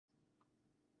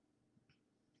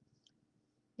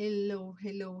Hello,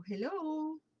 hello,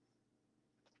 hello.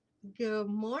 Good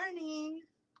morning.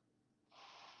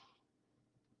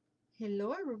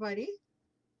 Hello, everybody.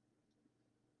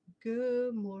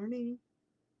 Good morning.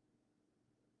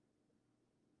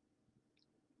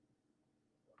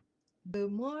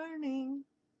 Good morning.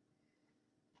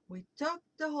 We talked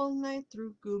the whole night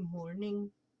through. Good morning.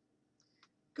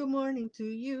 Good morning to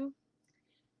you.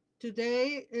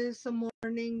 Today is a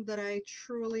morning that I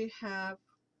truly have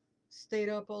stayed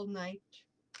up all night,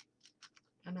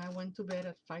 and I went to bed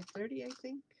at 5:30, I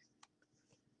think.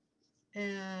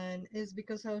 And it's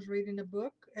because I was reading a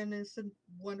book, and it's a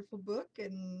wonderful book.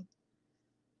 And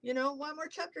one more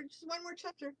chapter, just one more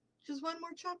chapter, just one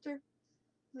more chapter.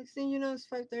 Next thing you know, it's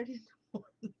 5:30 in the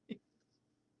morning.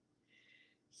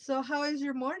 So, how is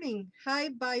your morning? Hi,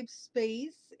 Vibe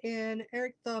Space and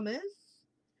Eric Thomas.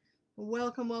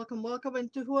 Welcome, welcome, welcome.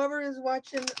 And to whoever is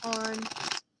watching on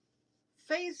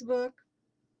Facebook,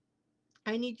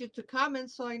 I need you to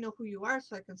comment so I know who you are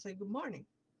so I can say good morning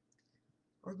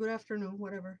or good afternoon,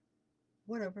 whatever,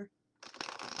 whatever.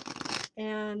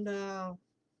 And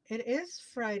it is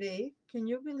Friday. Can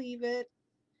you believe it?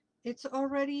 It's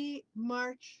already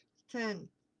March 10th.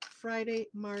 Friday,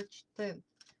 March 10th.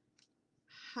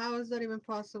 How is that even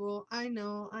possible? I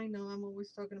know, I'm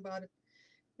always talking about it.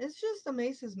 It just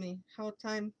amazes me how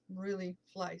time really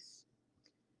flies.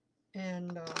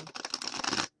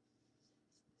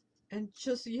 And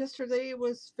just yesterday it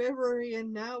was February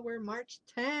and now we're March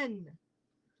 10.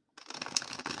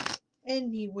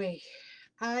 Anyway,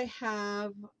 I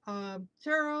have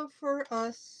tarot for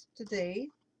us today.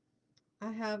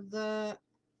 I have the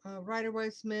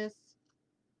Rider-Waite-Smith,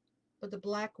 but the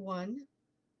black one,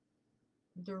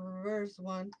 the reverse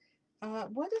one.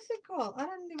 What is it called? I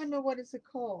don't even know what is it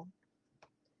called.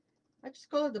 I just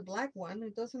call it the black one.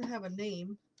 It doesn't have a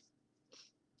name.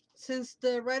 Since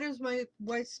the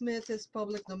Rider-Waite-Smith is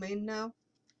public domain now,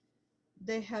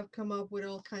 they have come up with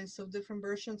all kinds of different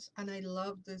versions, and I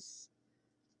love this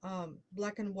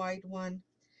black and white one.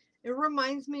 It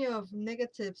reminds me of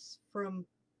negatives from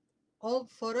old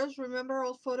photos. Remember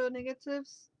old photo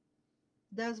negatives?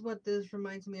 That's what this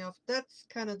reminds me of. That's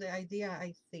kind of the idea,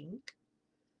 I think.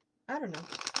 I don't know.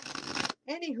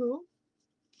 Anywho,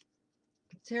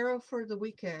 tarot for the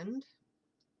weekend.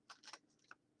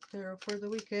 Tarot for the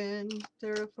weekend.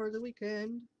 Tarot for the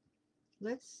weekend.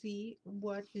 Let's see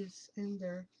what is in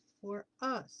there for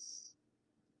us.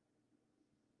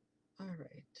 All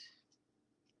right.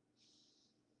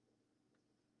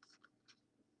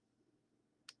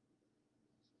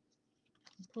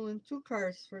 I'm pulling two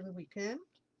cards for the weekend.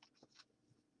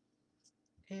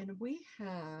 And we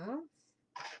have,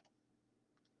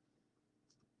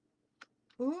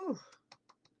 ooh,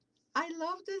 I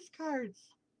love these cards.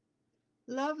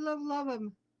 Love, love, love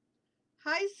them.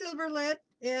 Hi, Silverlet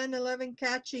and 11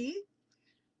 Catchy.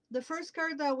 The first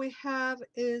card that we have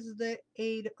is the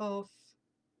Eight of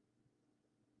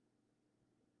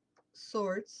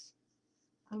Swords.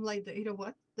 I'm like, the Eight of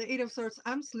what? The Eight of Swords.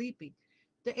 I'm sleepy.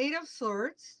 The Eight of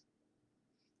Swords.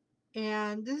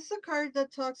 And this is a card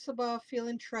that talks about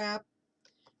feeling trapped,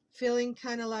 feeling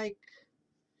kind of like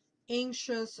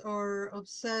anxious or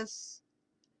obsessed,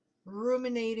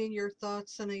 ruminating your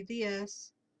thoughts and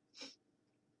ideas.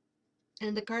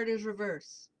 And the card is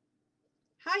reversed.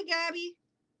 Hi, Gabby.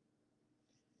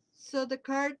 So the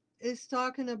card is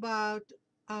talking about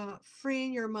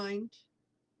freeing your mind,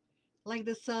 like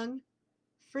the song,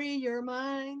 free your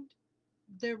mind,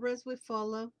 the rest will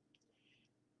follow.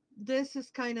 This is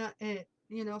kind of it,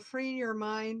 freeing your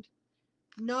mind,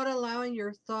 not allowing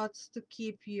your thoughts to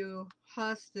keep you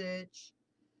hostage,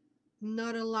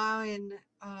 not allowing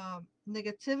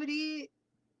negativity,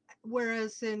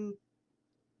 whereas in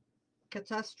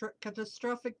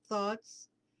catastrophic thoughts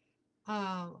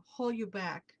hold you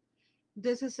back.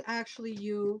 This is actually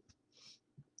you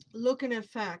looking at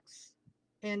facts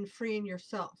and freeing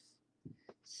yourself.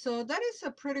 So that is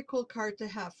a pretty cool card to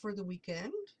have for the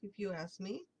weekend, if you ask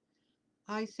me.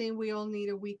 I think we all need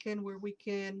a weekend where we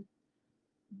can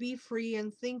be free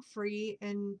and think free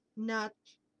and not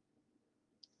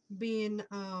being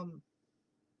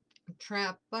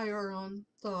trapped by our own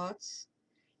thoughts.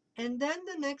 And then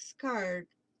the next card,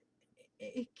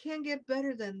 it can't get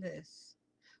better than this.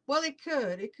 Well, it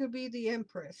could. It could be the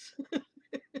Empress,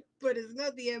 but it's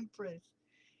not the Empress.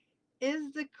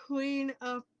 It's the Queen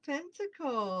of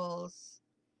Pentacles.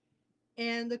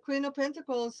 And the Queen of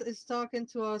Pentacles is talking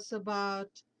to us about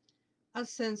a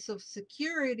sense of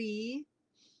security,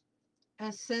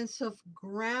 a sense of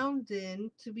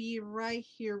grounding, to be right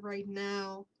here, right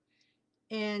now,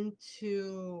 and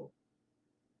to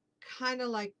kind of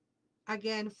like,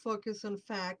 again, focus on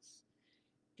facts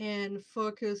and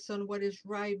focus on what is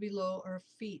right below our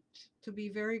feet to be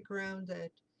very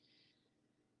grounded.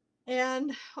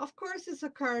 And of course, it's a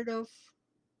card of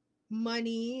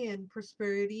money and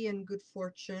prosperity and good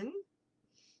fortune.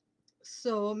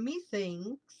 So me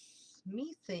thinks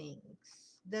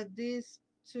that these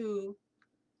two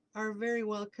are very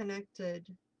well connected,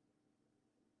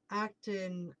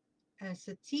 acting as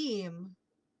a team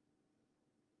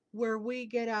where we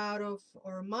get out of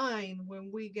our mind, when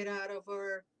we get out of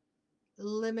our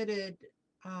limited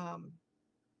um,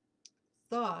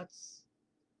 thoughts,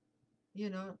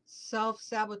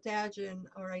 self-sabotaging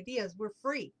our ideas, we're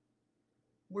free.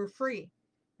 We're free.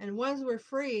 And once we're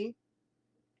free,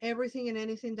 everything and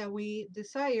anything that we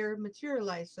desire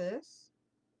materializes.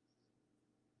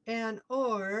 And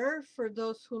or for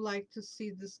those who like to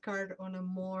see this card on a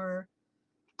more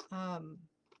um,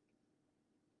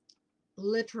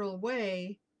 literal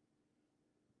way,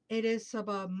 it is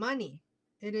about money.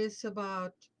 It is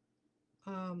about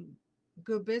um,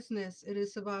 good business. It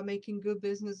is about making good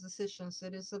business decisions.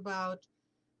 It is about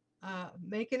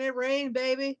making it rain,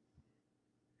 baby.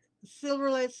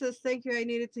 Silverlight says, thank you. I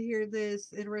needed to hear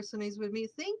this. It resonates with me.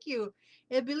 Thank you.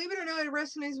 And believe it or not, it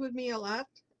resonates with me a lot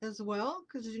as well.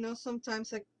 Because,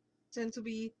 sometimes I tend to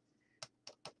be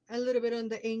a little bit on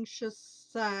the anxious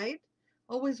side,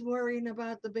 always worrying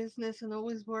about the business and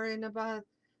always worrying about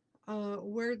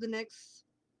where the next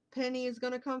penny is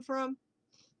going to come from.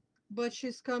 But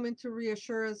she's coming to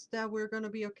reassure us that we're going to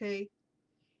be okay.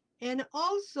 And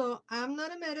also, I'm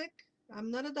not a medic,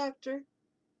 I'm not a doctor,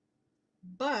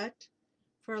 but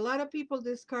for a lot of people,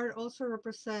 this card also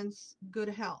represents good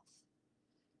health.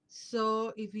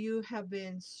 So if you have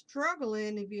been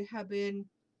struggling, if you have been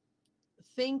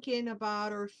thinking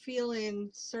about or feeling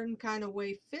certain kind of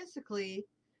way physically,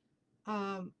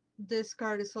 this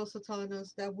card is also telling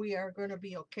us that we are going to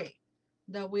be okay,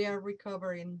 that we are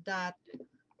recovering that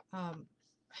um,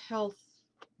 health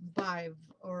vibe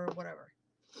or whatever.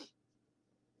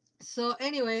 So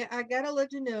anyway, I gotta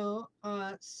let you know,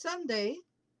 Sunday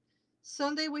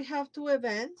we have two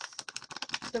events.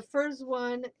 The first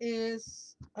one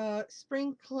is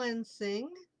spring cleansing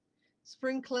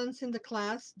the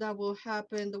class that will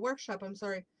happen, the workshop, I'm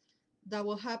sorry, that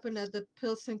will happen at the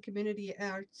Pilsen Community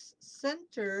Arts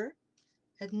Center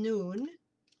at noon.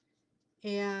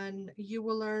 And you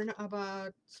will learn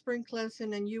about spring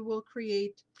cleansing and you will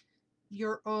create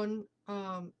your own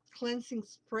cleansing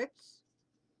spritz.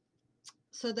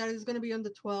 So that is going to be on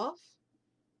the 12th.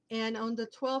 And on the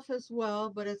 12th as well,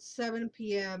 but at 7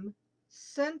 p.m.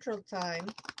 Central Time,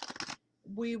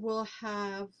 we will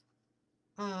have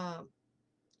uh,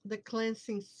 the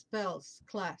cleansing spells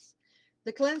class.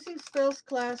 The cleansing spells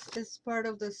class is part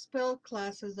of the spell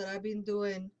classes that I've been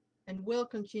doing and will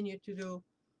continue to do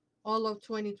all of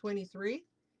 2023.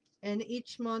 And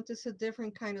each month is a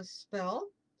different kind of spell.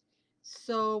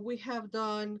 So we have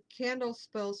done candle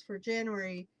spells for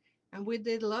January, and we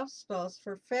did love spells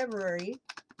for February.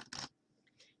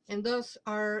 And those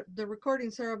are, the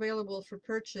recordings are available for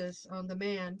purchase on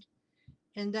demand.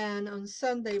 And then on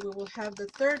Sunday, we will have the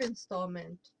third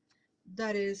installment,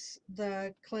 that is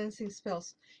the cleansing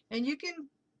spells. And you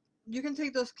can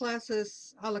take those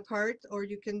classes a la carte, or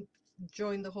you can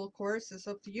join the whole course. It's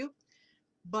up to you.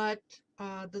 But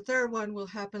the third one will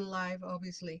happen live,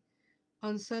 obviously,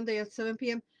 on Sunday at 7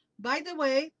 p.m. By the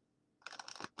way,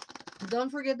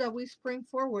 don't forget that we spring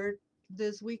forward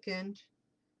this weekend,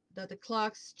 that the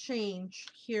clocks change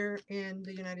here in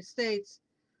the United States,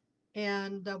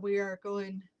 and that we are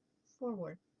going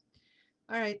forward.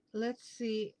 All right, let's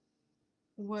see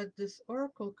what this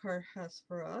oracle card has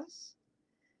for us.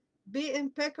 Be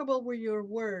impeccable with your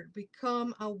word.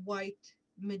 Become a white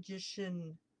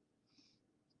magician.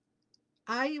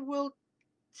 I will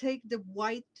take the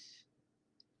white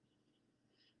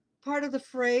part of the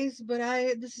phrase, but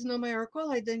this is not my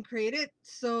oracle. I didn't create it,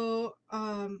 so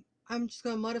I'm just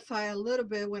gonna modify a little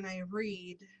bit when I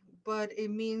read. But it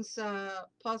means a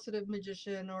positive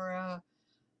magician, or a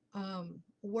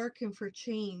working for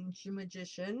change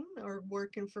magician, or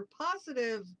working for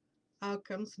positive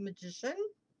outcomes magician.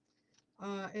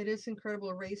 It is incredible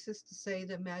racist to say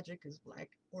that magic is black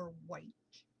or white,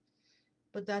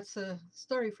 but that's a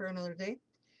story for another day.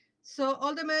 So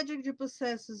all the magic you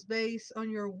possess is based on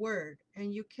your word,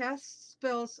 and you cast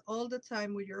spells all the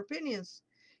time with your opinions.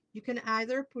 You can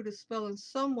either put a spell on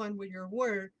someone with your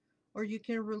word, or you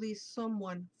can release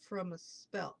someone from a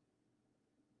spell.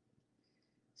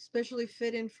 Especially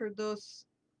fitting for those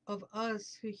of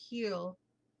us who heal,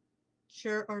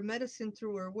 share our medicine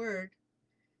through our word.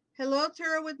 Hello,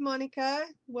 Tarot with Monica.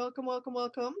 Welcome, welcome,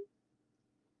 welcome.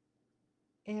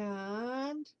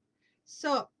 And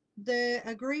so The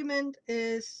agreement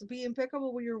is be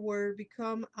impeccable with your word,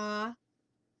 become a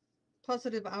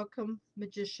positive outcome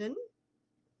magician,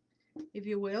 if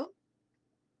you will.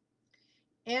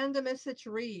 And the message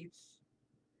reads,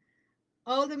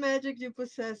 all the magic you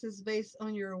possess is based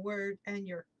on your word and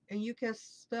you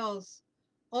cast spells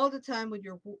all the time with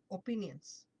your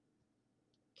opinions.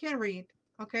 Can't read.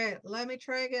 Okay, let me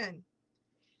try again.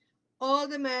 All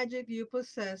the magic you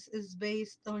possess is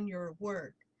based on your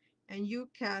word, and you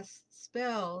cast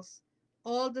spells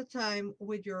all the time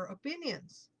with your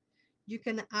opinions. You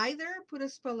can either put a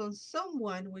spell on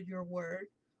someone with your word,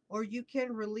 or you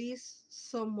can release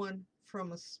someone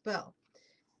from a spell.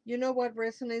 You know what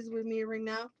resonates with me right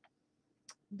now?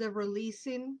 The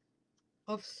releasing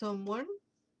of someone,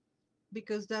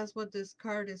 because that's what this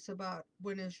card is about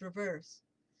when it's reversed,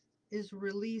 is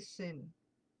releasing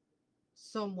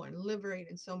someone,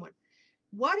 liberating someone.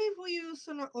 What if we use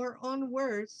our own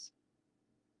words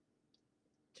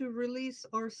to release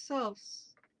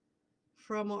ourselves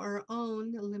from our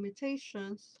own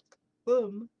limitations?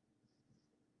 Boom.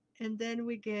 And then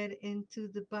we get into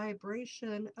the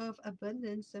vibration of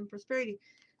abundance and prosperity.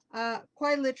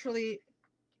 Quite literally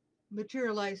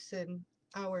materializing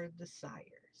our desires.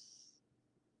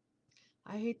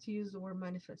 I hate to use the word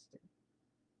manifesting,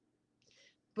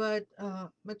 but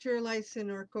materializing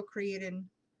or co-creating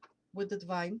with the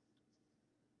divine,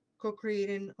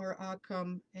 co-creating our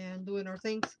outcome and doing our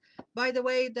things. By the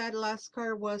way, that last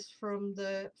card was from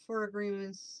the Four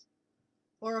Agreements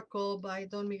Oracle by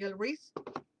Don Miguel Ruiz.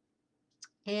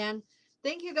 And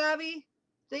thank you, Gabi.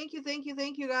 Thank you,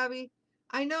 Gabi.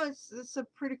 I know it's a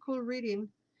pretty cool reading,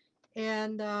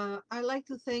 and I like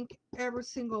to thank every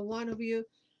single one of you.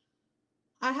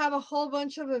 I have a whole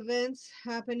bunch of events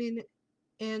happening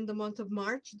in the month of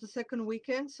March, the second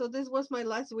weekend. So this was my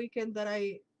last weekend that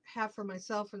I have for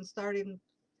myself, and starting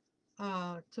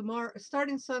tomorrow,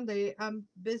 starting Sunday, I'm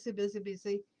busy, busy,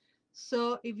 busy.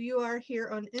 So if you are here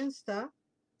on Insta,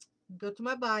 go to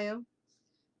my bio,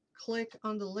 click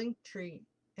on the link tree,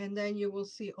 and then you will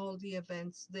see all the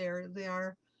events there. They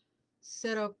are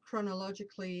set up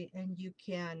chronologically, and you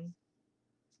can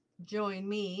join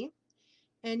me.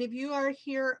 And if you are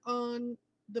here on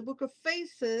the Book of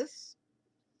Faces,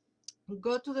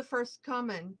 go to the first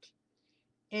comment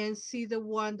and see the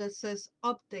one that says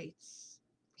updates.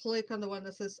 Click on the one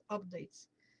that says updates,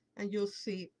 and you'll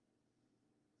see,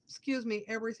 excuse me,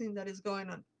 everything that is going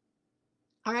on.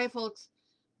 All right, folks,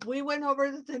 we went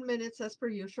over the 10 minutes as per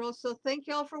usual. So thank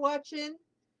you all for watching.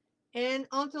 And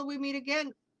until we meet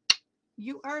again,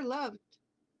 you are loved.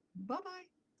 Bye bye.